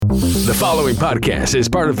The following podcast is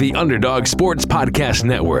part of the Underdog Sports Podcast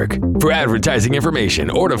Network. For advertising information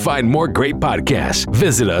or to find more great podcasts,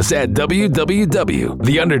 visit us at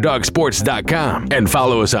www.theunderdogsports.com and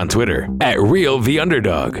follow us on Twitter at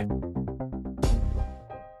RealTheUnderdog.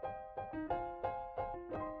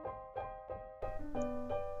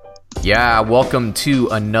 Yeah, welcome to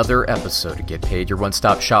another episode of Get Paid, your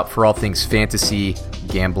one-stop shop for all things fantasy,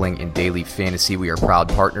 gambling, and daily fantasy. We are proud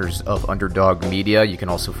partners of Underdog Media. You can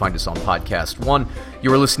also find us on Podcast One.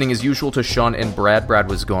 You are listening, as usual, to Sean and Brad. Brad,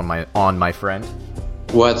 what's going on, my friend?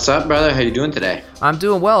 What's up, brother? How you doing today? I'm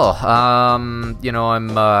doing well. I'm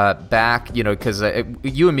back, because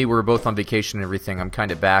you and me were both on vacation and everything. I'm kind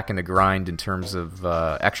of back in the grind in terms of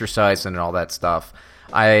exercise and all that stuff.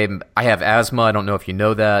 I have asthma. I don't know if you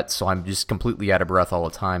know that, so I'm just completely out of breath all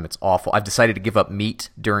the time. It's awful. I've decided to give up meat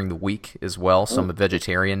during the week as well, so I'm a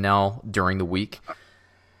vegetarian now during the week.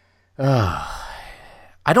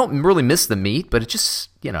 I don't really miss the meat, but it just,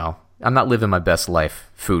 I'm not living my best life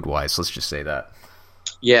food-wise. Let's just say that.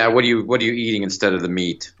 Yeah, what are you eating instead of the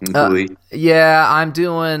meat? Yeah, I'm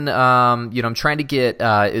doing, I'm trying to get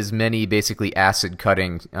as many basically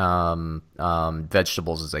acid-cutting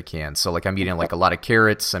vegetables as I can. So, I'm eating, a lot of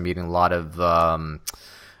carrots. I'm eating a lot of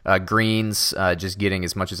greens, just getting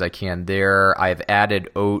as much as I can there. I've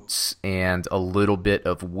added oats and a little bit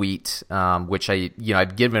of wheat, which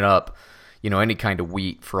I've given up, any kind of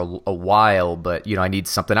wheat for a while, but, I need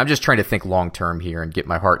something. I'm just trying to think long-term here and get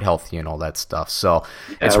my heart healthy and all that stuff. So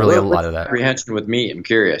it's really a lot of that. Apprehension with meat, I'm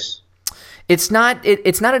curious. It's not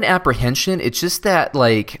an apprehension. It's just that,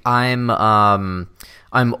 I'm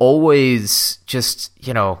always just,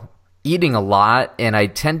 eating a lot, and I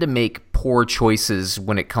tend to make poor choices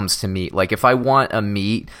when it comes to meat. Like, if I want a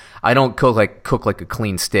meat, I don't cook like a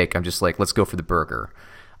clean steak. I'm just like, let's go for the burger.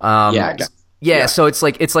 Yeah, so it's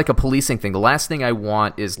like a policing thing. The last thing I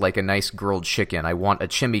want is a nice grilled chicken. I want a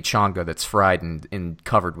chimichanga that's fried and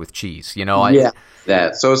covered with cheese. So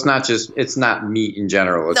it's not meat in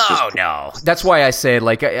general. No. That's why I say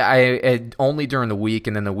I only during the week,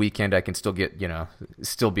 and then the weekend I can still get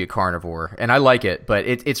still be a carnivore, and I like it. But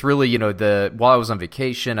it's really while I was on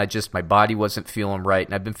vacation, my body wasn't feeling right,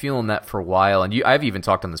 and I've been feeling that for a while. And I've even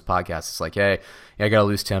talked on this podcast. It's like, hey, I got to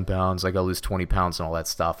lose 10 pounds. I got to lose 20 pounds and all that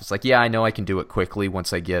stuff. It's like, yeah, I know I can do it quickly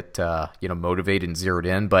once I get, motivated and zeroed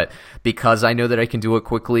in. But because I know that I can do it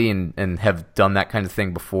quickly and have done that kind of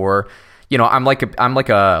thing before, I'm like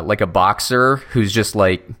a boxer who's just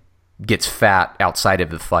gets fat outside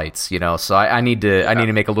of the fights, So I need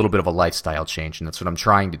to make a little bit of a lifestyle change, and that's what I'm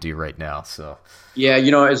trying to do right now. So. Yeah,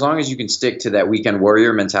 as long as you can stick to that weekend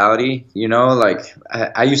warrior mentality,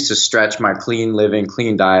 I used to stretch my clean living,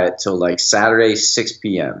 clean diet till Saturday, 6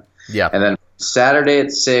 p.m. Yeah. And then Saturday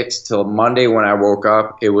at 6 till Monday when I woke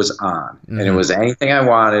up, it was on. Mm-hmm. And it was anything I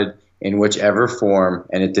wanted in whichever form,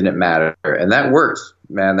 and it didn't matter. And that worked,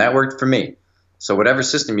 man. That worked for me. So whatever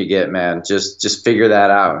system you get, man, just figure that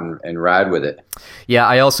out and ride with it. Yeah,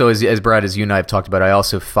 I also, as Brad, as you and I have talked about, I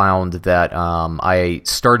also found that I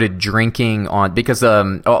started drinking because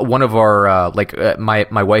one of our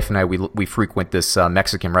my wife and I we frequent this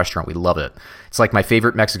Mexican restaurant. We love it. It's my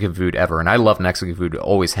favorite Mexican food ever, and I love Mexican food.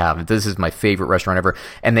 Always have. This is my favorite restaurant ever,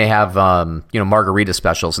 and they have margarita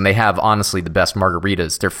specials, and they have honestly the best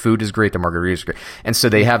margaritas. Their food is great. Their margaritas are great, and so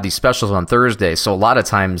they have these specials on Thursday. So a lot of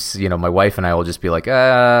times, my wife and I will just be like,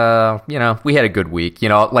 we had a good week.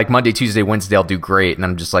 Monday, Tuesday, Wednesday, I'll do great. And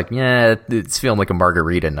I'm just like, yeah, it's feeling like a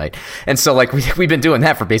margarita night. And so we've been doing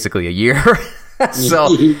that for basically a year.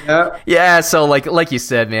 So so like you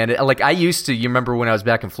said, man, I used to, you remember when I was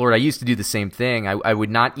back in Florida, I used to do the same thing. I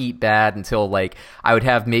would not eat bad until I would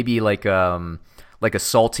have maybe a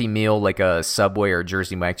salty meal, like a Subway or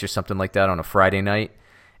Jersey Mike's or something like that on a Friday night.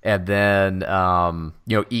 And then,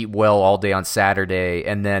 eat well all day on Saturday,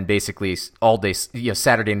 and then basically all day,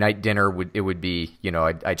 Saturday night dinner would be,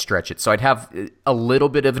 I'd stretch it. So I'd have a little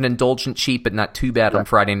bit of an indulgent cheat, but not too bad on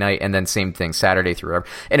Friday night, and then same thing Saturday through.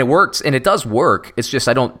 And it works, and it does work. It's just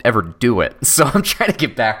I don't ever do it. So I'm trying to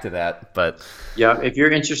get back to that. But yeah, if you're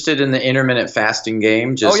interested in the intermittent fasting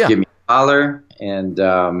game, just give me a holler and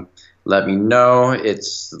let me know.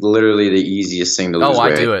 It's literally the easiest thing to lose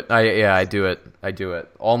weight. I do it. I do it. I do it.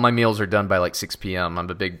 All my meals are done by 6 p.m. I'm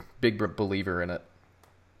a big believer in it.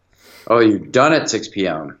 Oh, you're done at 6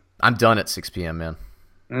 p.m.? I'm done at 6 p.m., man.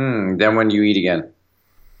 Then when do you eat again?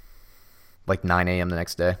 9 a.m. the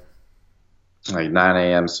next day. 9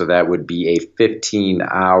 a.m., so that would be a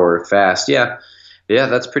 15-hour fast. Yeah,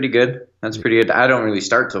 that's pretty good. That's pretty good. I don't really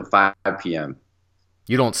start till 5 p.m.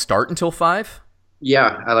 You don't start until 5?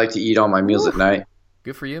 Yeah, I like to eat all my meals at night.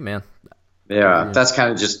 Good for you, man. Yeah, that's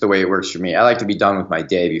kind of just the way it works for me. I like to be done with my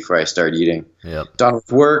day before I start eating. Yep. Done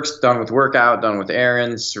with work, done with workout, done with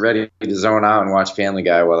errands, ready to zone out and watch Family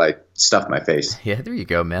Guy while I stuff my face. Yeah, there you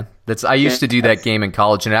go, man. I used to do that game in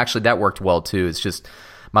college, and actually that worked well too. It's just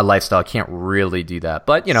my lifestyle. I can't really do that,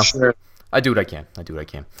 but Sure. I do what I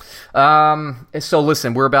can. So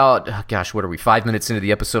listen, we're about, what are we, 5 minutes into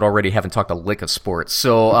the episode already? Haven't talked a lick of sports.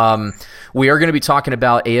 So we are going to be talking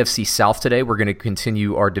about AFC South today. We're going to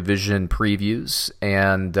continue our division previews,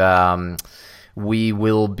 and we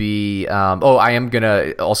will be I am going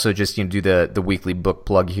to also just do the weekly book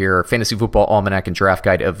plug here. Fantasy Football Almanac and Draft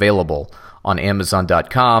Guide available on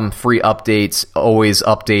Amazon.com. Free updates, always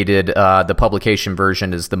updated. The publication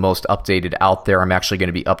version is the most updated out there. I'm actually going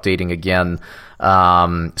to be updating again.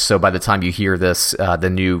 So by the time you hear this, the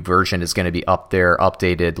new version is going to be up there,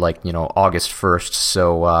 updated August 1st.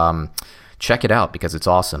 So check it out because it's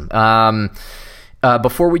awesome.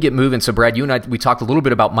 Before we get moving, so Brad, you and I, we talked a little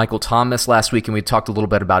bit about Michael Thomas last week, and we talked a little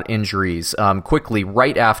bit about injuries. Quickly,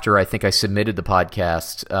 right after I think I submitted the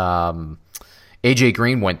podcast, AJ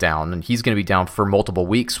Green went down, and he's going to be down for multiple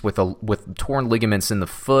weeks with torn ligaments in the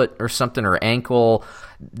foot or something, or ankle,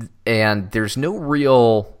 and there's no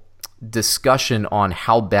real discussion on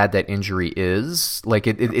how bad that injury is. Like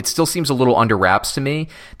it still seems a little under wraps to me.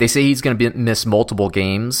 They say he's going to miss multiple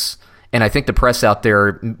games, and I think the press out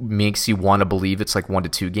there makes you want to believe it's like 1 to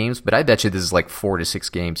 2 games, but I bet you this is like 4 to 6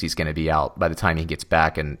 games he's going to be out by the time he gets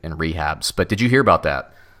back and rehabs. But did you hear about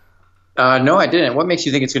that? No, I didn't. What makes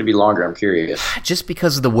you think it's going to be longer? I'm curious. Just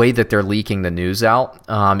because of the way that they're leaking the news out.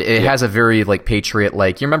 It has a very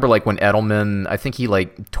Patriot-like. You remember when Edelman, I think he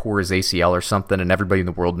tore his ACL or something, and everybody in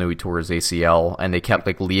the world knew he tore his ACL, and they kept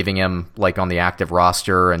leaving him on the active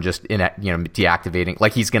roster and just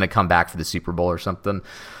deactivating, he's going to come back for the Super Bowl or something.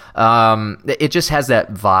 It just has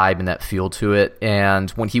that vibe and that feel to it.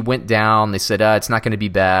 And when he went down, they said it's not going to be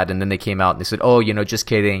bad, and then they came out and they said, just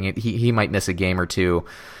kidding, he might miss a game or two.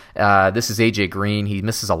 This is AJ Green. He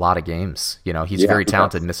misses a lot of games. He's very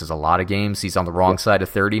talented, misses a lot of games. He's on the wrong side of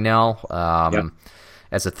 30 now.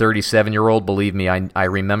 As a 37-year-old, believe me, I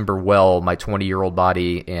remember well my 20-year-old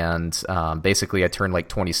body, and basically I turned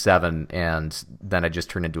 27, and then I just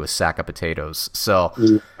turned into a sack of potatoes. So,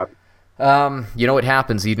 it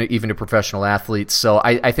happens even to professional athletes. So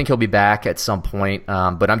I think he'll be back at some point,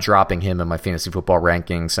 but I'm dropping him in my fantasy football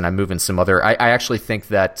rankings, and I'm moving some other. I actually think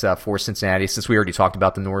that for Cincinnati, since we already talked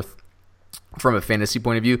about the North from a fantasy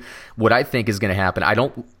point of view, what I think is going to happen, I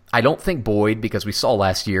don't think Boyd, because we saw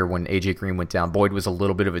last year when AJ Green went down, Boyd was a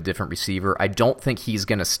little bit of a different receiver. I don't think he's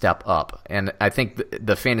going to step up, and I think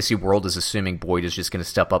the fantasy world is assuming Boyd is just going to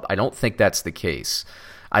step up. I don't think that's the case.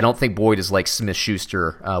 I don't think Boyd is like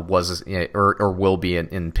Smith-Schuster was or will be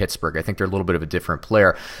in Pittsburgh. I think they're a little bit of a different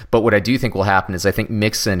player. But what I do think will happen is I think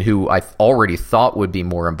Mixon, who I already thought would be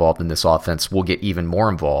more involved in this offense, will get even more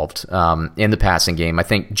involved in the passing game. I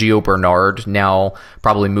think Gio Bernard now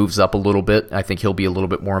probably moves up a little bit. I think he'll be a little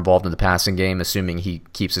bit more involved in the passing game, assuming he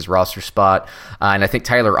keeps his roster spot. And I think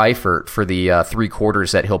Tyler Eifert, for the 3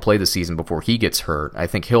 quarters that he'll play the season before he gets hurt, I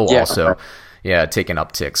think he'll also... Yeah, take an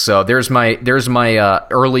uptick. So there's my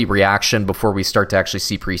early reaction before we start to actually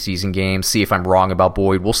see preseason games. See if I'm wrong about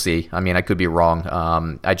Boyd. We'll see. I mean, I could be wrong.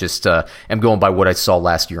 I just am going by what I saw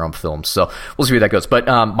last year on film. So we'll see where that goes. But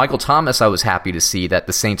Michael Thomas, I was happy to see that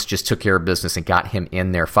the Saints just took care of business and got him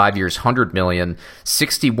in there. 5 years, $100 million,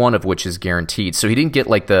 61 of which is guaranteed. So he didn't get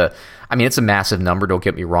it's a massive number, don't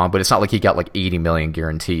get me wrong, but it's not like he got $80 million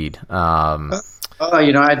guaranteed.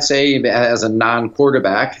 I'd say as a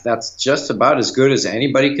non-quarterback, that's just about as good as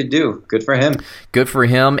anybody could do. Good for him. Good for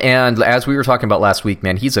him. And as we were talking about last week,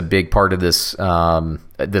 man, he's a big part of this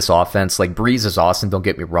this offense. Breeze is awesome, don't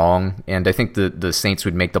get me wrong. And I think the Saints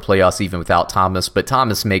would make the playoffs even without Thomas. But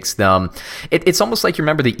Thomas makes them... It's almost like you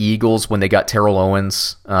remember the Eagles when they got Terrell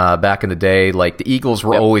Owens back in the day. The Eagles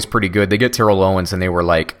were always pretty good. They get Terrell Owens and they were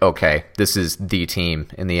like, okay, this is the team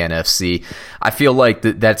in the NFC. I feel like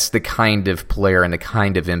that's the kind of player and the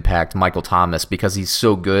kind of impact Michael Thomas, because he's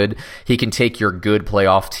so good, he can take your good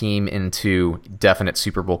playoff team into definite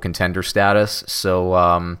Super Bowl contender status.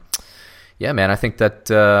 So, yeah, man, I think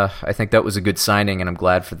that was a good signing, and I'm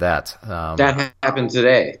glad for that. That happened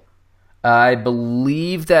today. I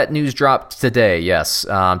believe that news dropped today. Yes,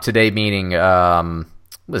 today meaning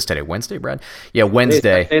what is today? Wednesday, Brad? Yeah,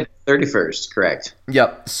 Wednesday. 31st, correct.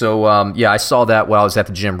 Yep. So, I saw that while I was at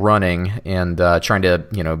the gym running and trying to,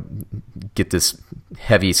 get this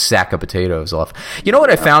heavy sack of potatoes off. You know what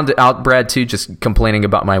I found out, Brad, too, just complaining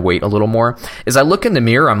about my weight a little more, is I look in the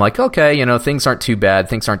mirror, I'm like, okay, things aren't too bad.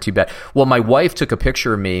 Well, my wife took a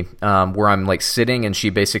picture of me where I'm sitting, and she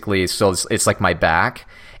basically, so it's like my back,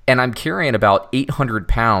 and I'm carrying about 800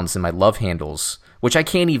 pounds in my love handles, which I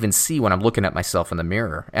can't even see when I'm looking at myself in the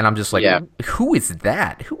mirror. And I'm just like, Who is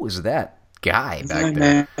that? Who was that guy back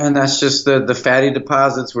there? And that's just the fatty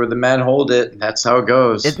deposits where the men hold it. That's how it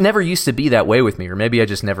goes. It never used to be that way with me, or maybe I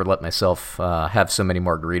just never let myself have so many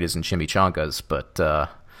margaritas and chimichangas, but...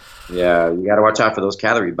 Yeah, you got to watch out for those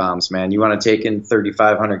calorie bombs, man. You want to take in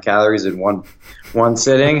 3,500 calories in one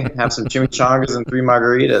sitting, have some chimichangas and 3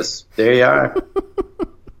 margaritas. There you are.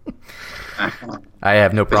 I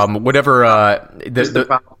have no problem. Whatever. The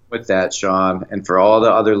problem with that, Sean, and for all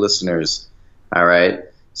the other listeners, all right?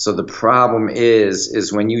 So the problem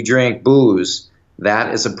is when you drink booze,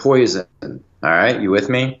 that is a poison, all right? You with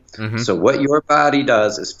me? Mm-hmm. So what your body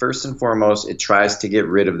does is, first and foremost, it tries to get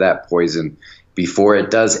rid of that poison before it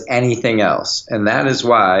does anything else. And that is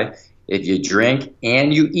why if you drink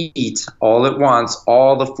and you eat all at once,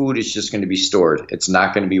 all the food is just going to be stored. It's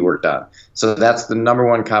not going to be worked on. So that's the number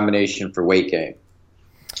one combination for weight gain.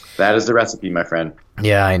 That is the recipe, my friend.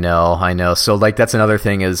 Yeah, I know. So like that's another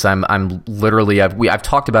thing is I'm literally I've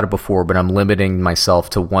talked about it before, but I'm limiting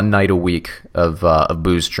myself to one night a week of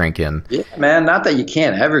booze drinking. Yeah, man. Not that you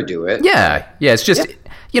can't ever do it. Yeah. It's just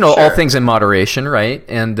all things in moderation, right?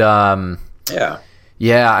 And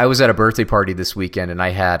Yeah, I was at a birthday party this weekend, and I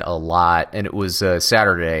had a lot, and it was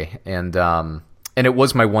Saturday, and it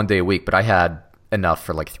was my one day a week, but I had enough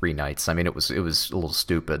for like 3 nights. I mean, it was a little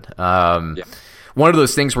stupid. One of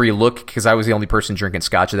those things where you look, because I was the only person drinking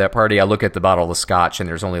scotch at that party, I look at the bottle of scotch, and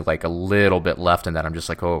there's only like a little bit left in that. I'm just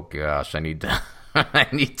like, oh gosh, I need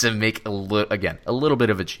to make a little bit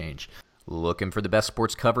of a change. Looking for the best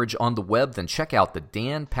sports coverage on the web? Then check out the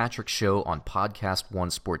Dan Patrick Show on Podcast One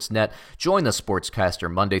Sportsnet. Join the sportscaster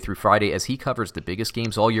Monday through Friday as he covers the biggest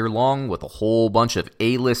games all year long with a whole bunch of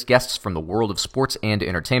A-list guests from the world of sports and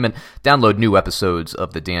entertainment. Download new episodes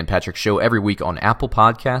of the Dan Patrick Show every week on Apple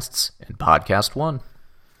Podcasts and Podcast One.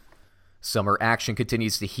 Summer action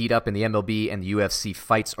continues to heat up in the MLB, and the UFC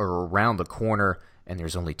fights are around the corner, and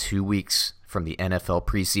there's only 2 weeks from the NFL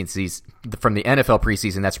preseason.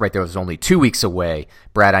 That's right, there was only 2 weeks away.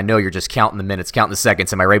 Brad, I know you're just counting the minutes, counting the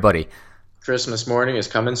seconds. Am I right, buddy? Christmas morning is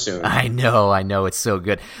coming soon. I know. It's so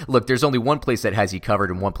good. Look, there's only one place that has you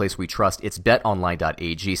covered and one place we trust. It's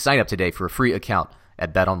betonline.ag. Sign up today for a free account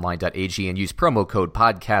at betonline.ag and use promo code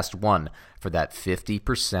podcast1 for that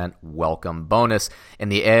 50% welcome bonus. In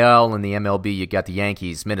the AL and the MLB, you got the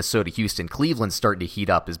Yankees, Minnesota, Houston, Cleveland starting to heat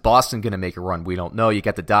up. Is Boston going to make a run? We don't know. You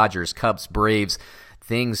got the Dodgers, Cubs, Braves.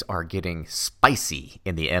 Things are getting spicy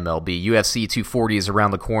in the MLB. UFC 240 is around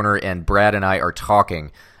the corner, and Brad and I are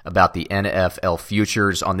talking about the NFL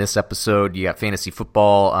futures on this episode. You got fantasy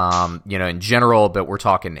football, in general, but we're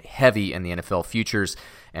talking heavy in the NFL futures.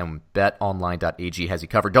 And betonline.ag has you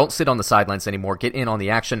covered. Don't sit on the sidelines anymore. Get in on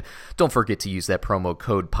the action. Don't forget to use that promo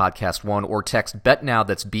code podcast1 or text BETNOW,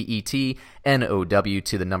 that's BETNOW,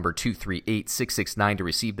 to the number 238-669 to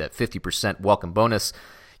receive that 50% welcome bonus.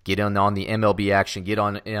 Get in on the MLB action. Get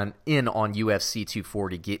in on UFC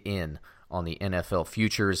 240. Get in on the NFL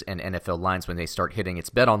futures and NFL lines when they start hitting. It's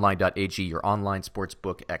betonline.ag, your online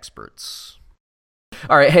sportsbook experts.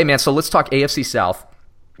 All right, hey man, so let's talk AFC South.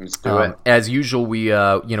 Let's do it. As usual,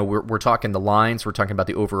 we're talking the lines. We're talking about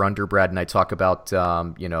the over/under. Brad and I talk about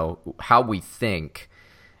how we think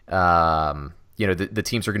the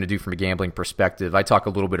teams are going to do from a gambling perspective. I talk a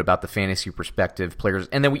little bit about the fantasy perspective, players,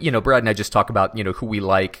 and then Brad and I just talk about who we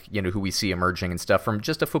like, who we see emerging and stuff from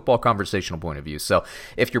just a football conversational point of view. So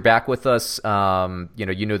if you're back with us, you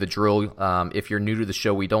know the drill. If you're new to the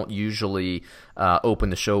show, we don't usually open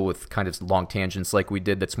the show with kind of long tangents like we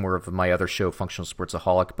did. That's more of my other show, Functional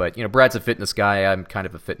Sportsaholic. But Brad's a fitness guy. I'm kind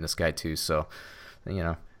of a fitness guy too. So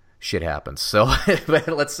shit happens. So but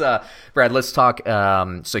Brad, let's talk.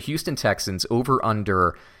 So Houston Texans over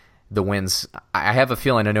under the wins. I have a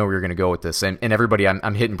feeling I know where you're going to go with this. And everybody,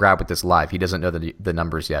 I'm hitting Brad with this live. He doesn't know the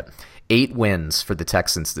numbers yet. 8 wins for the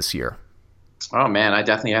Texans this year. Oh man, I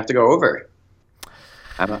definitely have to go over.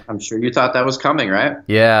 I'm sure you thought that was coming, right?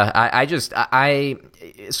 Yeah, I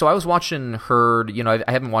was watching Hurd.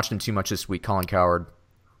 I haven't watched him too much this week. Colin Cowherd.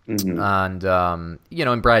 Mm-hmm.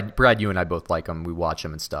 And Brad, you and I both like him. We watch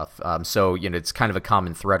him and stuff. So it's kind of a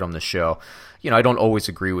common thread on the show. I don't always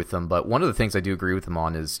agree with him, but one of the things I do agree with him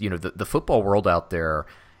on is the football world out there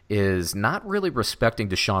is not really respecting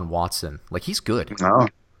Deshaun Watson. Like, he's good. Oh.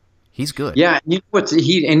 He's good. Yeah,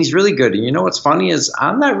 he's really good. And what's funny is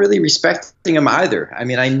I'm not really respecting him either. I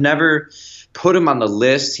mean, I never put him on the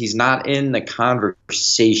list. He's not in the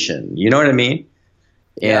conversation. You know what I mean?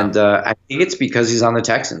 Yeah. And I think it's because he's on the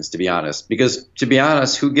Texans, to be honest. Because, to be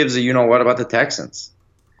honest, who gives a what about the Texans?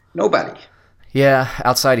 Nobody. Yeah,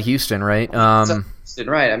 outside of Houston, right? Houston,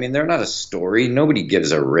 right? I mean, they're not a story. Nobody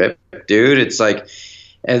gives a rip, dude. It's like,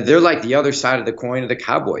 and they're like the other side of the coin of the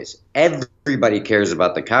Cowboys. Everybody cares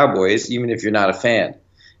about the Cowboys, even if you're not a fan.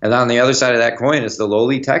 And on the other side of that coin is the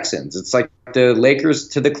lowly Texans. It's like the Lakers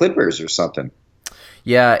to the Clippers or something.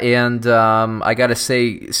 Yeah, and I got to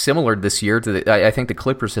say, similar this year, I think the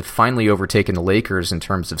Clippers have finally overtaken the Lakers in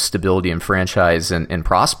terms of stability and franchise and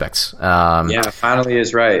prospects. Yeah, finally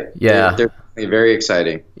is right. Yeah. They're very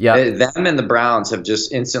exciting. Yeah. Them and the Browns have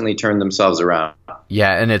just instantly turned themselves around.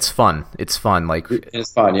 Yeah, and it's fun. It's fun.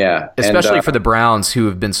 It's fun, yeah. Especially for the Browns, who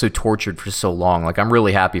have been so tortured for so long. I'm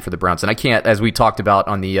really happy for the Browns. And I can't, as we talked about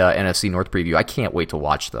on the NFC North preview, I can't wait to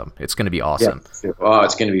watch them. It's going to be awesome. Yeah. Oh,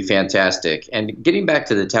 it's going to be fantastic. And getting back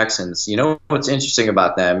to the Texans, you know what's interesting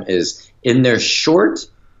about them is in their short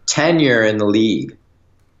tenure in the league,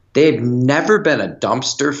 they've never been a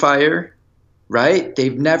dumpster fire, right?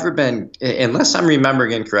 They've never been, unless I'm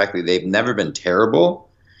remembering incorrectly, they've never been terrible.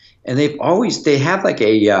 And they have like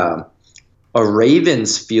a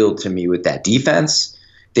Ravens feel to me with that defense.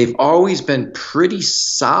 They've always been pretty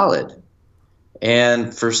solid.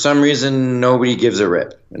 And for some reason, nobody gives a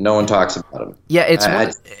rip. No one talks about them. Yeah, it's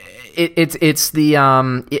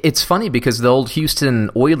funny because the old Houston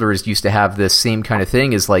Oilers used to have this same kind of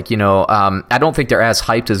thing. Is like, I don't think they're as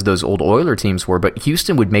hyped as those old Oiler teams were, but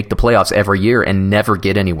Houston would make the playoffs every year and never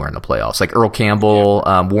get anywhere in the playoffs. Like Earl Campbell,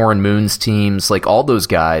 Warren Moon's teams, like all those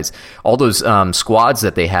guys, all those squads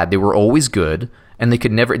that they had, they were always good, and they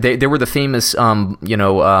could never. They were the famous,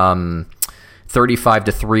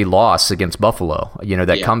 35-3 loss against Buffalo.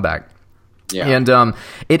 That comeback. Yeah. And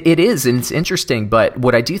it is, and it's interesting, but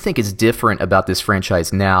what I do think is different about this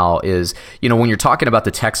franchise now is, when you're talking about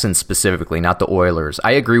the Texans specifically, not the Oilers,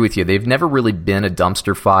 I agree with you. They've never really been a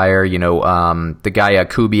dumpster fire. The guy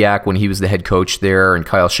Kubiak, when he was the head coach there, and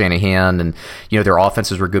Kyle Shanahan, and, their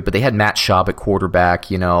offenses were good, but they had Matt Schaub at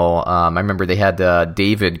quarterback. I remember they had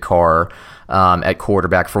David Carr at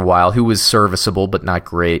quarterback for a while, who was serviceable, but not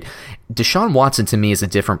great. Deshaun Watson, to me, is a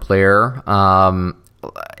different player.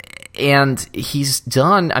 And he's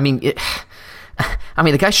done.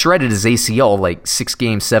 The guy shredded his ACL like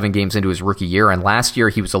 7 games into his rookie year, and last year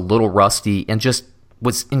he was a little rusty and just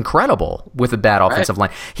was incredible with a bad offensive line.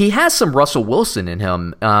 He has some Russell Wilson in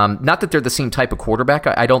him. Not that they're the same type of quarterback.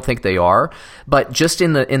 I don't think they are, but just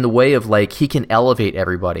in the way of like he can elevate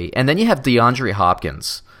everybody. And then you have DeAndre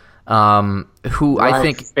Hopkins, who I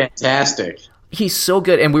think fantastic. He's so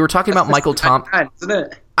good. And we were talking about Michael Thomas. Isn't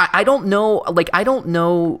it? I don't know. I don't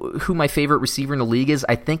know who my favorite receiver in the league is.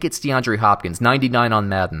 I think it's DeAndre Hopkins, 99 on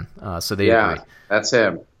Madden. So they agree. That's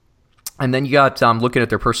him. And then you got looking at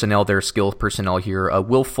their personnel, their skill personnel here.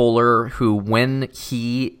 Will Fuller, who when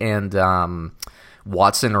he and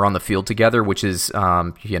Watson are on the field together, which is,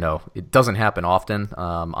 it doesn't happen often,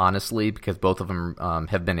 honestly, because both of them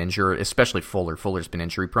have been injured, especially Fuller. Fuller's been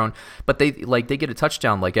injury prone, but they get a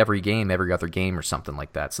touchdown like every other game or something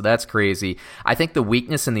like that. So that's crazy. I think the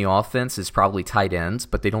weakness in the offense is probably tight ends,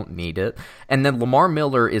 but they don't need it. And then Lamar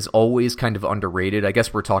Miller is always kind of underrated. I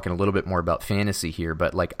guess we're talking a little bit more about fantasy here,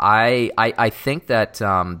 but like I think that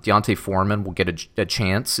Deontay Foreman will get a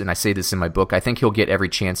chance, and I say this in my book. I think he'll get every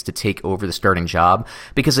chance to take over the starting job.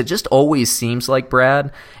 Because it just always seems like,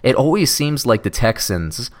 Brad, the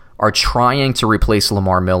Texans are trying to replace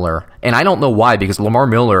Lamar Miller. And I don't know why, because Lamar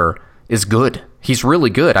Miller is good. He's really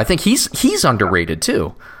good. I think he's underrated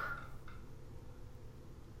too.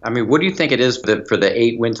 What do you think it is for the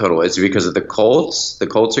 8-win total? Is it because of the Colts? The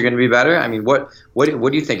Colts are going to be better? What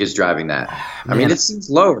do you think is driving that? It seems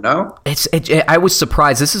low, no? I was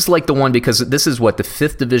surprised. This is like the one, because this is the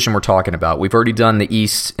fifth division we're talking about. We've already done the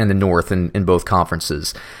East and the North in both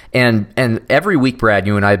conferences. And every week, Brad,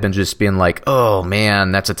 you and I have been just being like, oh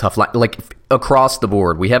man, that's a tough line. Like across the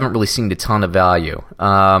board, we haven't really seen a ton of value.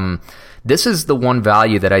 This is the one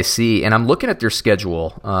value that I see, and I'm looking at their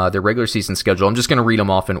schedule, their regular season schedule. I'm just going to read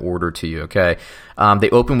them off in order to you, okay?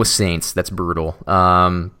 They open with Saints. That's brutal.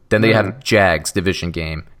 Then they have Jags, division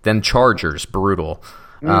game. Then Chargers, brutal.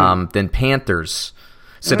 Then Panthers.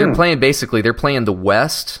 So they're playing the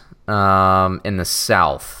West and the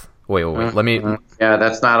South. Wait. Let me... Yeah,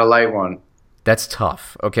 that's not a light one. That's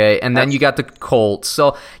tough, okay? And then you got the Colts.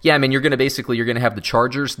 So, yeah, you're going to have the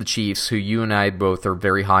Chargers, the Chiefs, who you and I both are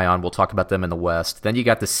very high on. We'll talk about them in the West. Then you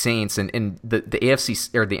got the Saints, and the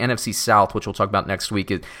AFC or the NFC South, which we'll talk about next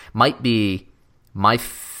week, might be my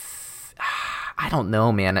I don't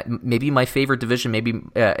know, man. Maybe my favorite division, maybe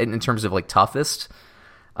in terms of like toughest.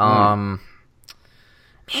 Man,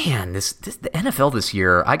 the NFL this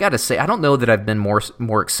year, I got to say, I don't know that I've been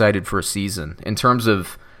more excited for a season in terms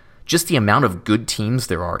of just the amount of good teams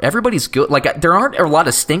there are. Everybody's good. Like, there aren't a lot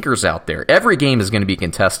of stinkers out there. Every game is going to be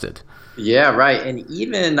contested. Yeah, right. And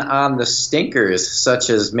even on the stinkers, such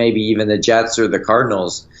as maybe even the Jets or the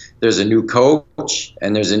Cardinals, there's a new coach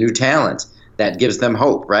and there's a new talent that gives them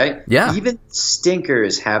hope, right? Yeah. Even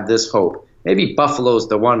stinkers have this hope. Maybe Buffalo's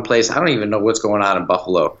the one place. I don't even know what's going on in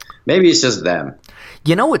Buffalo. Maybe it's just them.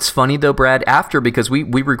 You know what's funny, though, Brad? Because we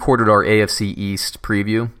recorded our AFC East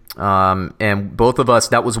preview, and both of us,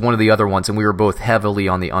 that was one of the other ones, and we were both heavily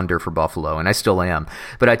on the under for Buffalo, and I still am.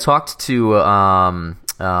 But I talked to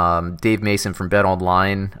Dave Mason from Bet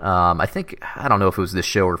Online. I don't know if it was this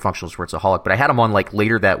show or Functional Sportsaholic, but I had him on like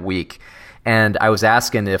later that week, and I was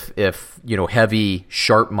asking if heavy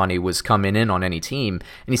sharp money was coming in on any team,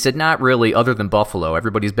 and he said not really, other than Buffalo.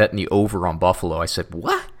 Everybody's betting the over on Buffalo. I said,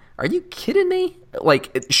 what? Are you kidding me?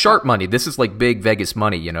 Like, sharp money. This is like big Vegas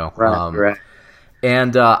money, Right.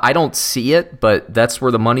 And I don't see it, but that's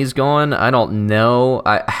where the money's going. I don't know.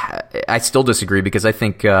 I still disagree because I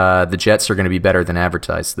think the Jets are going to be better than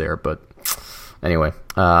advertised there. But anyway,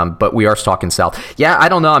 but we are talking South. Yeah, I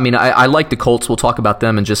don't know. I mean, I like the Colts. We'll talk about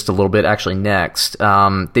them in just a little bit, actually, next.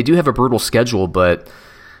 They do have a brutal schedule, but,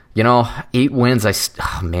 8 wins.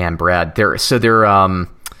 Brad.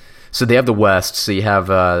 So they have the West. So you have,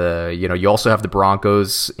 you also have the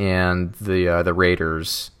Broncos and the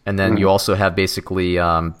Raiders, and then you also have basically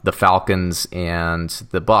the Falcons and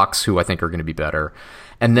the Bucs, who I think are going to be better.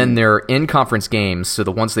 And then their in-conference games, so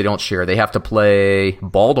the ones they don't share, they have to play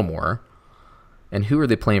Baltimore. And who are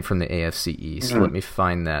they playing from the AFC East? Let me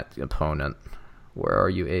find that opponent. Where are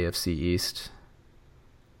you, AFC East?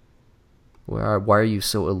 Why are you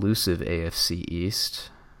so elusive, AFC East?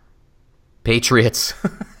 Patriots.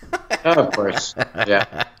 Oh, of course.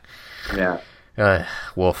 Yeah.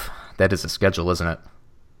 Wolf, that is a schedule, isn't it?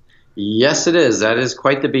 Yes, it is. That is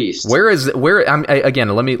quite the beast. Again,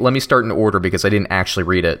 let me start in order because I didn't actually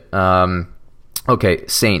read it. Okay,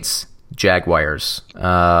 Saints, Jaguars,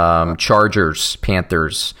 Chargers,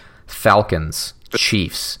 Panthers, Falcons,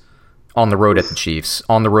 Chiefs, on the road at the Chiefs,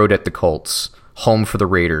 on the road at the Colts, home for the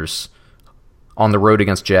Raiders, on the road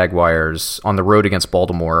against Jaguars, on the road against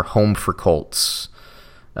Baltimore, home for Colts,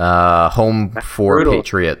 home for brutal.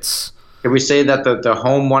 Patriots. Can we say that the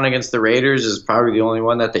home one against the Raiders is probably the only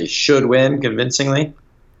one that they should win convincingly?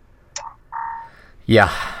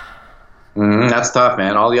 Yeah. That's tough,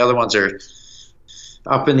 man. All the other ones are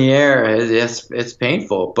up in the air. It's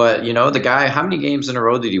painful. But, the guy, how many games in a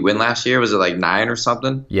row did he win last year? Was it like 9 or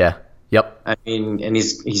something? Yeah. Yep. I mean, and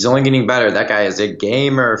he's only getting better. That guy is a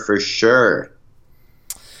gamer for sure.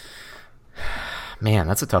 Man,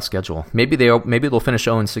 that's a tough schedule. Maybe they'll finish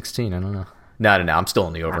 0-16. I don't know. No. I'm still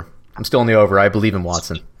in the over. I believe in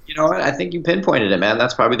Watson. You know what? I think you pinpointed it, man.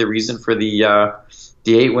 That's probably the reason for the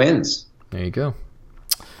 8 wins. There you go.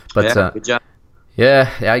 But good job.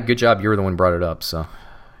 Yeah, good job. You were the one who brought it up, so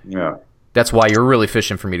yeah. That's why you're really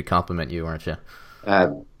fishing for me to compliment you, aren't you?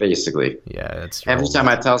 Basically. Yeah, that's every time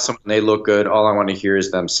I tell someone they look good, all I want to hear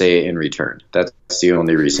is them say it in return. That's the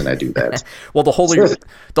only reason I do that. Well, the whole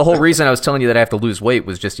reason I was telling you that I have to lose weight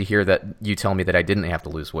was just to hear that you tell me that I didn't have to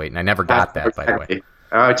lose weight, and I never got that, by the way.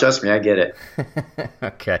 Oh, trust me, I get it.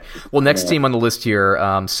 Okay. Well, next team on the list here,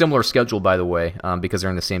 similar schedule, by the way, because they're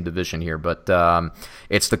in the same division here, but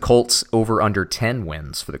it's the Colts over under 10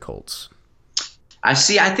 wins for the Colts. I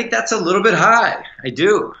think that's a little bit high. I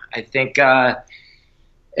do. I think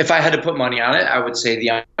if I had to put money on it, I would say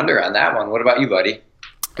the under on that one. What about you, buddy?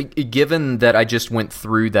 Given that I just went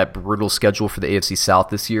through that brutal schedule for the AFC South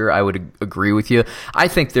this year, I would agree with you. I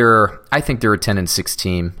think they're a 10-6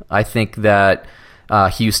 team. I think that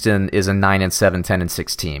Houston is a 9-7,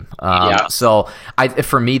 10-6 team. Yeah. So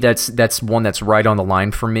for me, that's one that's right on the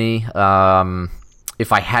line for me.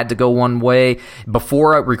 If I had to go one way,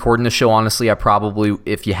 before recording the show, honestly, I probably,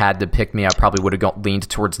 if you had to pick me, I probably would have leaned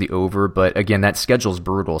towards the over. But again, that schedule's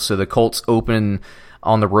brutal. So the Colts open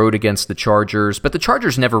on the road against the Chargers, but the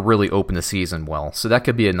Chargers never really open the season well. So that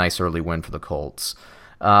could be a nice early win for the Colts.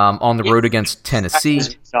 On the road against Tennessee.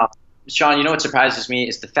 Sean, you know what surprises me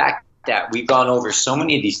is the fact that we've gone over so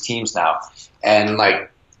many of these teams now, and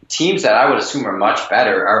like teams that I would assume are much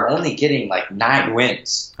better are only getting like 9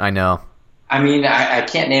 wins. I know. I mean, I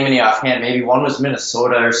can't name any offhand. Maybe one was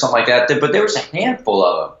Minnesota or something like that, but there was a handful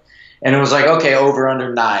of them. And it was like, okay, over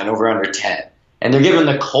under 9, over under 10. And they're giving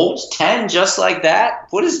the Colts 10 just like that?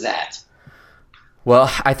 What is that?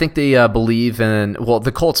 Well, I think they believe in. Well,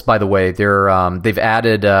 the Colts, by the way, they've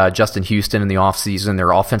added Justin Houston in the offseason.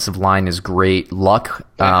 Their offensive line is great. Luck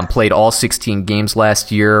played all 16 games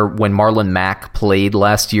last year. When Marlon Mack played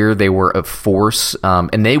last year, they were a force,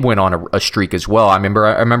 and they went on a streak as well. I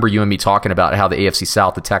remember you and me talking about how the AFC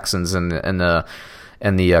South, the Texans and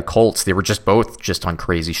the Colts, they were both on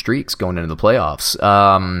crazy streaks going into the playoffs.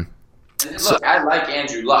 Look, I like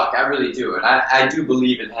Andrew Luck. I really do. And I do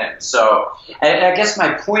believe in him. So, and I guess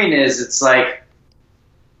my point is, it's like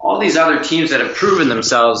all these other teams that have proven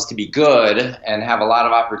themselves to be good and have a lot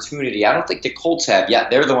of opportunity, I don't think the Colts have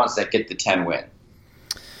yet. They're the ones that get the 10 win.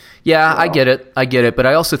 Yeah, I get it. But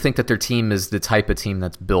I also think that their team is the type of team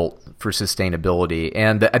that's built for sustainability.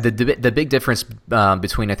 And the big difference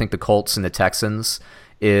between, I think, the Colts and the Texans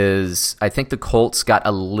is I think the Colts got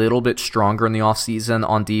a little bit stronger in the offseason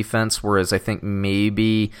on defense, whereas I think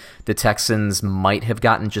maybe the Texans might have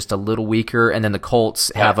gotten just a little weaker, and then the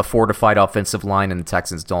Colts have a fortified offensive line and the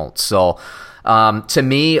Texans don't. So to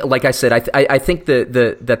me, like I said, I think that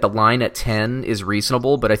the line at 10 is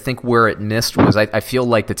reasonable, but I think where it missed was I feel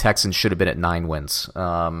like the Texans should have been at 9 wins.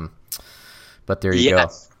 But there you go.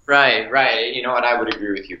 Right. You know what? I would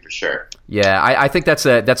agree with you for sure. Yeah, I think that's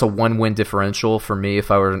a 1-win differential for me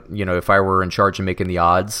if I were in charge of making the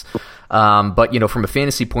odds. But from a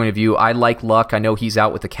fantasy point of view, I like Luck. I know he's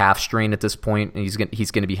out with a calf strain at this point, and he's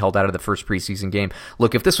going to be held out of the first preseason game.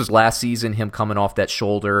 Look, if this was last season, him coming off that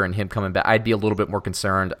shoulder and him coming back, I'd be a little bit more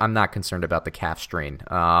concerned. I'm not concerned about the calf strain.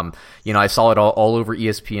 I saw it all over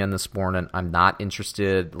ESPN this morning. I'm not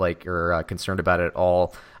interested or concerned about it at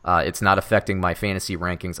all. It's not affecting my fantasy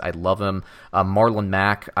rankings. I love him. Marlon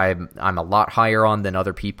Mack, I'm a lot higher on than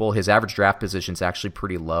other people. His average draft position is actually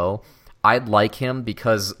pretty low. I'd like him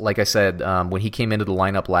because, like I said, when he came into the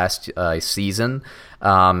lineup last season,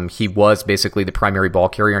 he was basically the primary ball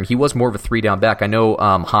carrier, and he was more of a 3-down back. I know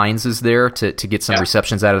Hines is there to get some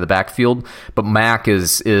receptions out of the backfield, but Mack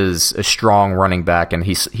is a strong running back, and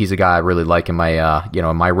he's a guy I really like in my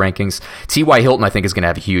in my rankings. T.Y. Hilton, I think, is going to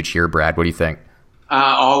have a huge year. Brad, what do you think?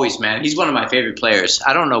 Always, man. He's one of my favorite players.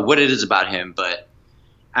 I don't know what it is about him, but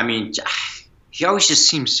I mean, he always just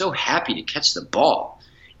seems so happy to catch the ball.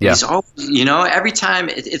 Yeah. He's always, every time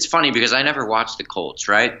it's funny because I never watch the Colts,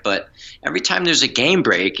 right? But every time there's a game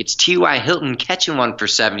break, it's T.Y. Hilton catching one for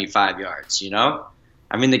 75 yards,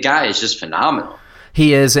 I mean, the guy is just phenomenal.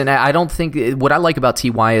 He is, and I don't think what I like about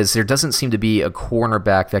T.Y. is there doesn't seem to be a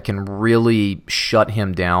cornerback that can really shut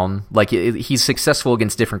him down. Like he's successful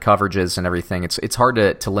against different coverages and everything. It's hard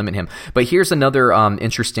to limit him. But here's another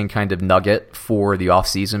interesting kind of nugget for the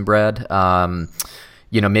offseason, Brad.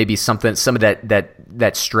 Maybe some of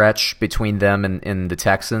that stretch between them and the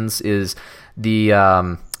Texans is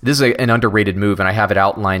the this is an underrated move, and I have it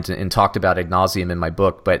outlined and talked about ad nauseum in my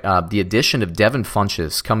book. But the addition of Devin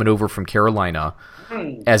Funchess coming over from Carolina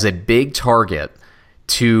as a big target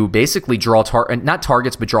to basically draw not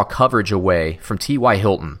targets but draw coverage away from T.Y.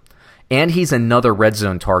 Hilton, and he's another red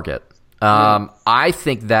zone target. I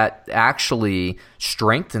think that actually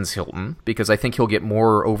strengthens Hilton because I think he'll get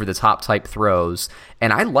more over-the-top type throws.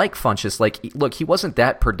 And I like Funchess. Look, he wasn't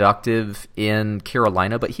that productive in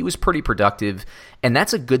Carolina, but he was pretty productive, and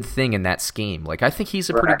that's a good thing in that scheme. I think he's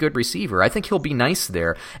a pretty good receiver. I think he'll be nice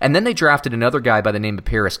there. And then they drafted another guy by the name of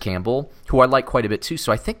Paris Campbell, who I like quite a bit too.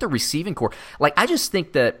 So I think the receiving core, I just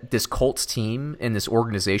think that this Colts team and this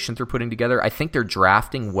organization they're putting together, I think they're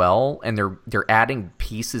drafting well, and they're adding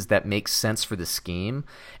pieces that make sense for the scheme.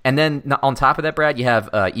 And then on top of that, Brad, you have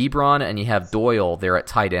Ebron and you have Doyle there at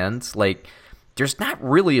tight ends. There's not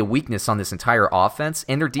really a weakness on this entire offense,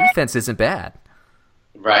 and their defense isn't bad.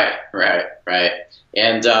 Right.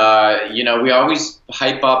 And, we always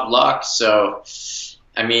hype up Luck, so,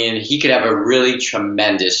 I mean, he could have a really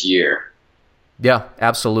tremendous year. Yeah,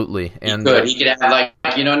 absolutely. And he could have,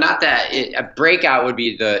 not that a breakout would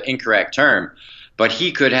be the incorrect term, but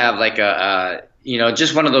he could have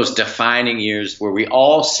just one of those defining years where we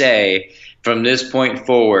all say from this point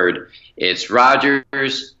forward, it's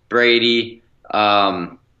Rodgers, Brady,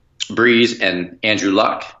 Breeze, and Andrew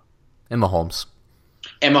Luck. And Mahomes.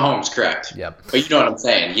 Correct. Yep. But you know what I'm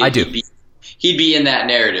saying. I do. He'd be in that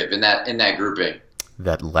narrative, in that grouping.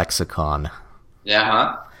 That lexicon. Yeah,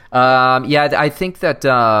 huh? Yeah, I think that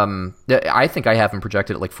I think I have him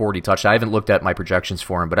projected at like 40 touchdowns. I haven't looked at my projections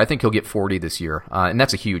for him, but I think he'll get 40 this year, and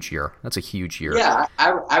that's a huge year. That's a huge year. Yeah,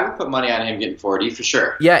 I would put money on him getting 40 for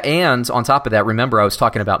sure. Yeah, and on top of that, remember I was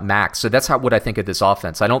talking about Max, so that's what I think of this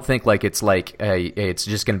offense. I don't think it's it's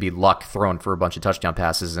just going to be luck thrown for a bunch of touchdown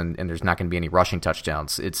passes, and there's not going to be any rushing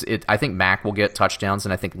touchdowns. I think Mac will get touchdowns,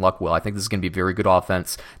 and I think Luck will. I think this is going to be a very good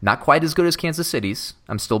offense. Not quite as good as Kansas City's.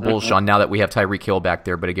 I'm still bullish on now that we have Tyreek Hill back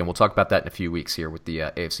there, but again, we'll talk about that in a few weeks here with the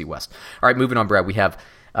AFC West. All right, moving on, Brad. We have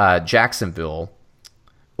Jacksonville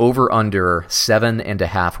over under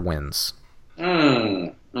 7.5 wins.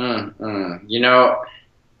 You know,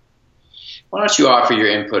 why don't you offer your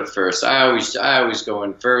input first? I always go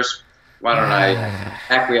in first. Why don't I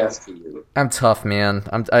acquiesce to you? I'm tough, man.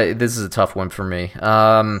 This is a tough one for me.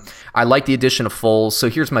 I like the addition of Foles. So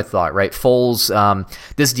here's my thought, right? Foles,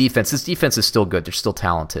 this defense is still good. They're still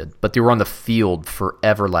talented, but they were on the field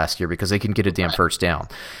forever last year because they couldn't get a damn first down.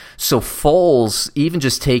 So Foles, even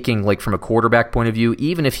just taking like from a quarterback point of view,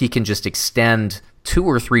 even if he can just extend 2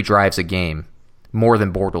 or 3 drives a game more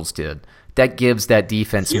than Bortles did, that gives that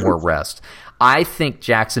defense more rest. I think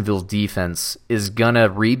Jacksonville's defense is going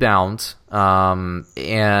to rebound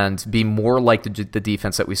and be more like the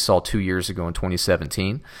defense that we saw 2 years ago in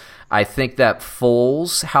 2017. I think that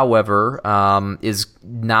Foles, however, is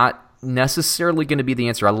not necessarily going to be the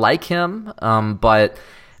answer. I like him, but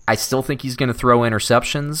I still think he's going to throw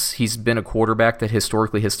interceptions. He's been a quarterback that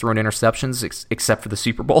historically has thrown interceptions, except for the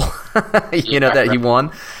Super Bowl, that he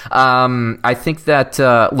won. I think that,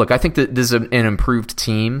 I think that this is an improved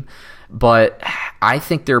team. But I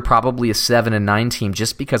think they're probably a 7-9 team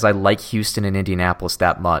just because I like Houston and Indianapolis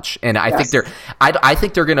that much, and I think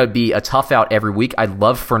they're going to be a tough out every week. I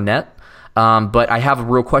love Fournette, but I have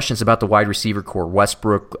real questions about the wide receiver core: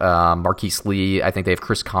 Westbrook, Marquise Lee. I think they have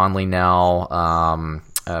Chris Conley now.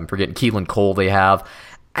 I'm forgetting Keelan Cole. They have.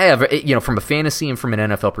 I have from a fantasy and from an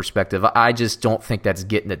NFL perspective, I just don't think that's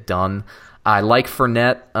getting it done. I like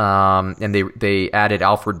Fournette, and they added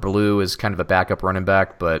Alfred Blue as kind of a backup running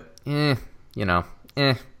back, but that's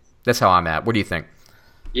how I'm at. What do you think?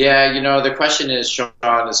 Yeah, the question is, Sean,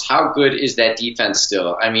 is how good is that defense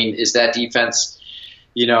still? I mean, is that defense,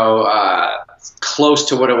 close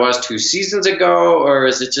to what it was 2 seasons ago, or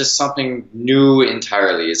is it just something new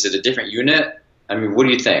entirely? Is it a different unit? I mean, what do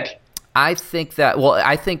you think? I think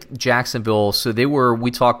Jacksonville, so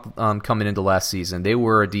we talked coming into last season, they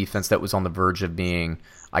were a defense that was on the verge of being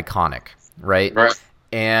iconic, right? Right.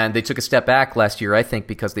 And they took a step back last year, I think,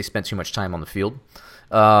 because they spent too much time on the field.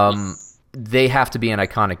 They have to be an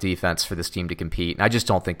iconic defense for this team to compete, and I just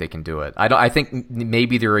don't think they can do it. I think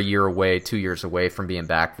maybe they're a year away, 2 years away from being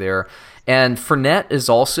back there. And Fournette has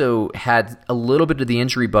also had a little bit of the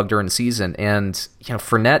injury bug during the season, and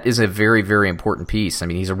Fournette is a very, very important piece. I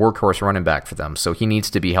mean, he's a workhorse running back for them, so he needs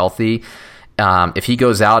to be healthy. If he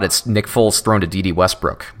goes out, it's Nick Foles thrown to D.D.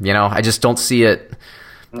 Westbrook. I just don't see it.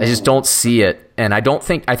 I just don't see it, and I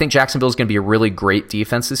think Jacksonville's going to be a really great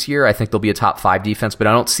defense this year. I think they'll be a top 5 defense, but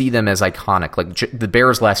I don't see them as iconic. Like the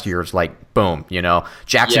Bears last year was like, boom,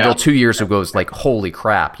 Jacksonville 2 years ago was like, holy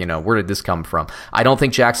crap, where did this come from? I don't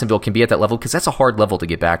think Jacksonville can be at that level because that's a hard level to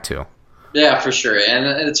get back to. Yeah, for sure, and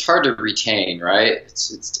it's hard to retain, right?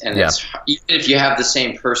 It's even if you have the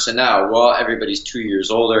same personnel, well, everybody's 2 years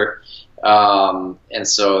older. And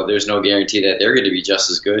so there's no guarantee that they're going to be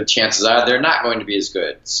just as good. Chances are they're not going to be as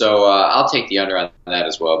good. So I'll take the under on that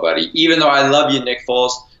as well, buddy. Even though I love you, Nick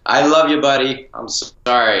Foles. I love you, buddy. I'm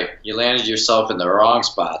sorry. You landed yourself in the wrong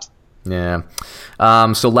spot. Yeah.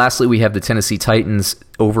 So lastly, we have the Tennessee Titans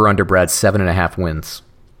over under Brad 7.5 wins.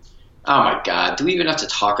 Oh, my God. Do we even have to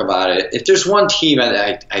talk about it? If there's one team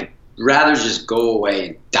I'd rather just go away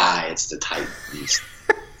and die, it's the Titans.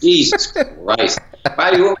 Jesus Christ.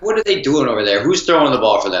 What are they doing over there? Who's throwing the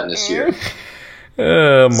ball for them this year?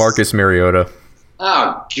 Marcus Mariota.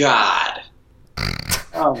 Oh, God.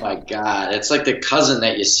 Oh, my God. It's like the cousin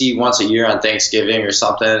that you see once a year on Thanksgiving or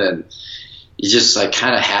something, and you just like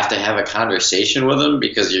kind of have to have a conversation with them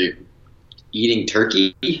because you're eating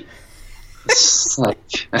turkey. It's like,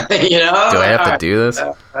 Do I have to do this?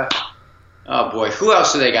 Oh, boy. Who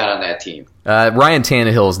else do they got on that team? Ryan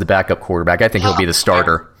Tannehill is the backup quarterback. I think he'll be the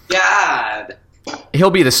starter. God. He'll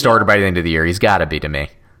be the starter by the end of the year. He's got to be to me.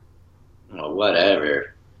 Well,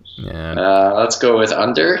 whatever. Yeah. Let's go with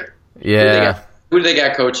under. Yeah. Who do they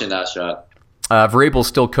got coaching now, Sean? Vrabel's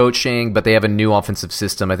still coaching, but they have a new offensive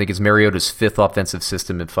system. I think it's Mariota's 5th offensive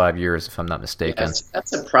system in 5 years, if I'm not mistaken. Yeah,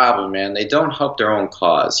 that's a problem, man. They don't help their own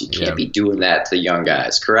cause. You can't be doing that to young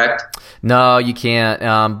guys, correct? No, you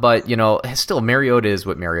can't. But still, Mariota is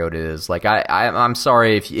what Mariota is. Like I'm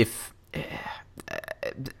sorry if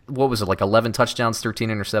what was it, like 11 touchdowns, 13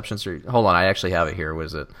 interceptions? Hold on, I actually have it here. What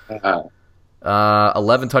is it?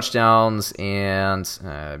 11 touchdowns, and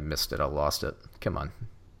I missed it. I lost it. Come on.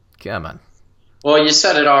 Well, you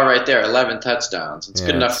said it all right there. 11 touchdowns. It's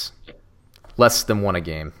good enough. Less than one a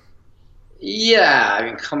game. Yeah, I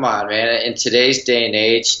mean, come on, man. In today's day and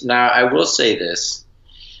age, now I will say this.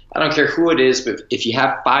 I don't care who it is, but if you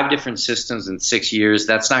have 5 different systems in 6 years,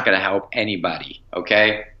 that's not going to help anybody,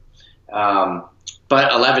 okay?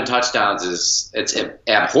 But 11 touchdowns it's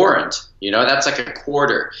abhorrent. That's like a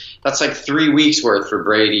quarter. That's like 3 weeks worth for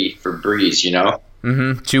Brady, for Breeze,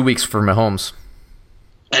 2 weeks for Mahomes.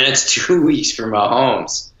 And it's 2 weeks for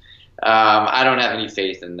Mahomes. I don't have any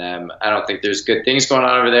faith in them. I don't think there's good things going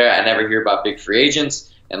on over there. I never hear about big free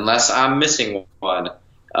agents. Unless I'm missing one,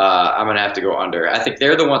 I'm going to have to go under. I think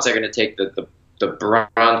they're the ones that are going to take the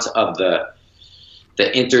brunt of the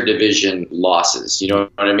interdivision losses. You know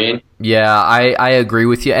what I mean? Yeah, I agree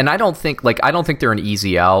with you. And I don't think they're an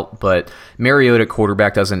easy out, but Mariota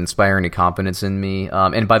quarterback doesn't inspire any confidence in me.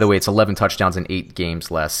 And by the way, it's 11 touchdowns in 8 games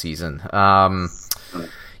last season.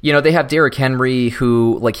 They have Derrick Henry,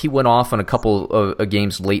 who, he went off on a couple of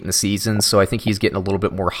games late in the season, so I think he's getting a little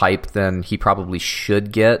bit more hype than he probably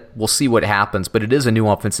should get. We'll see what happens, but it is a new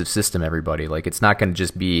offensive system, everybody. It's not going to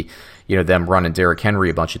just be, them running Derrick Henry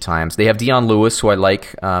a bunch of times. They have Dion Lewis, who I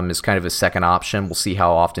like, is kind of a second option. We'll see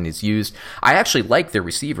how often he's used. I actually like their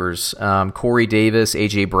receivers. Corey Davis,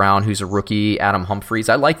 A.J. Brown, who's a rookie, Adam Humphries.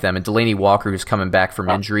 I like them. And Delaney Walker, who's coming back from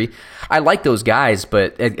injury. I like those guys,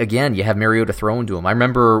 but again, you have Mariota thrown to him. I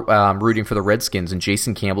remember rooting for the Redskins, and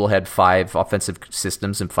Jason Campbell had 5 offensive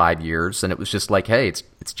systems in 5 years, and it was just like, hey,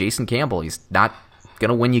 it's Jason Campbell. He's not going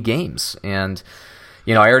to win you games. And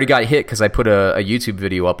I already got hit because I put a YouTube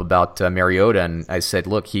video up about Mariota, and I said,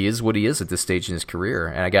 look, he is what he is at this stage in his career,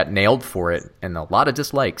 and I got nailed for it, and a lot of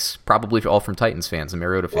dislikes, probably all from Titans fans and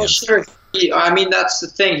Mariota fans. Well, sure. That's the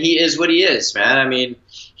thing. He is what he is, man. I mean,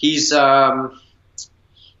 he's Nick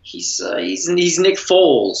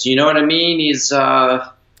Foles. You know what I mean?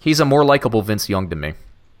 He's a more likable Vince Young to me.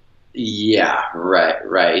 Yeah,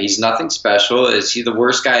 right. He's nothing special. Is he the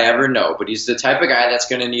worst guy ever? No, but he's the type of guy that's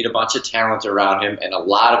going to need a bunch of talent around him and a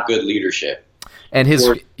lot of good leadership. And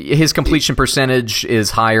his completion percentage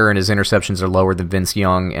is higher, and his interceptions are lower than Vince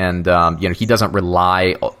Young. And he doesn't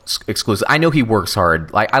rely exclusively. I know he works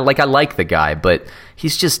hard. I like the guy, but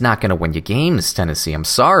he's just not going to win you games, Tennessee. I'm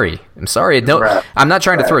sorry. No, right. I'm not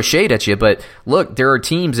trying to throw shade at you, but look, there are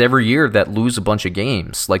teams every year that lose a bunch of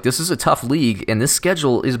games. This is a tough league, and this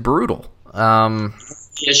schedule is brutal. Yeah,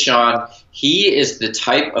 Sean, he is the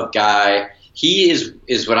type of guy. He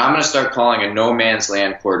is what I'm going to start calling a no man's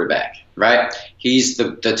land quarterback. Right? He's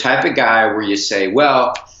the type of guy where you say,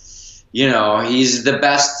 well, he's the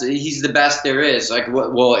best. He's the best there is.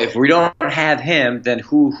 Well, if we don't have him, then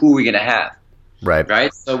who are we going to have?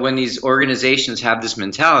 Right. So when these organizations have this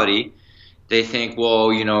mentality, they think,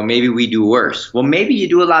 well, maybe we do worse. Well, maybe you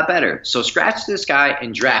do a lot better. So scratch this guy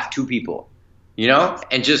and draft 2 people,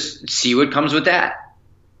 and just see what comes with that.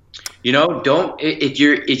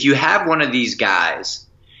 If you have one of these guys,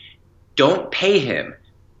 don't pay him.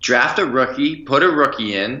 Draft a rookie, put a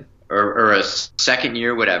rookie in, or a second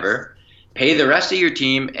year, whatever. Pay the rest of your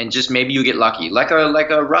team, and just maybe you get lucky, like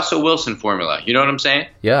a Russell Wilson formula. You know what I'm saying?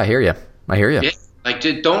 Yeah, I hear you. Yeah,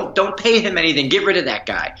 don't pay him anything. Get rid of that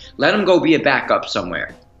guy. Let him go be a backup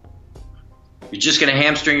somewhere. You're just going to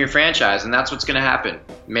hamstring your franchise, and that's what's going to happen.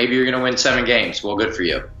 Maybe you're going to win 7 games. Well, good for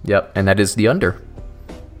you. Yep, and that is the under.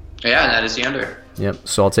 Yeah, that is the under. Yep,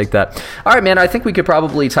 so I'll take that. All right, man, I think we could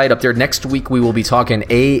probably tie it up there. Next week we will be talking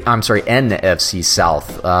NFC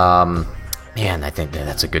South. Man, I think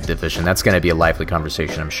that's a good division. That's going to be a lively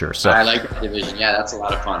conversation, I'm sure. So I like that division. Yeah, that's a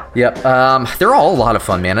lot of fun. Yep, they're all a lot of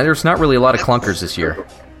fun, man. There's not really a lot of clunkers this year.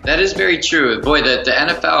 That is very true. Boy, the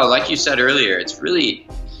NFL, like you said earlier, it's really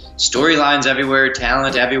storylines everywhere,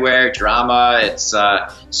 talent everywhere, drama. It's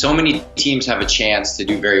so many teams have a chance to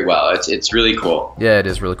do very well. It's really cool. Yeah, it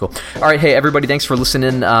is really cool. All right, hey everybody, thanks for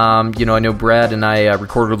listening. I know Brad and I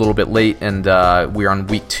recorded a little bit late, and we're on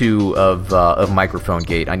week 2 of Microphone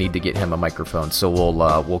Gate. I need to get him a microphone, so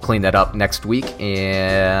we'll clean that up next week,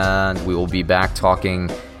 and we will be back talking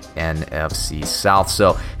NFC South.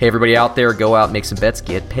 So hey everybody out there, go out, make some bets,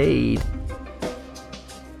 get paid.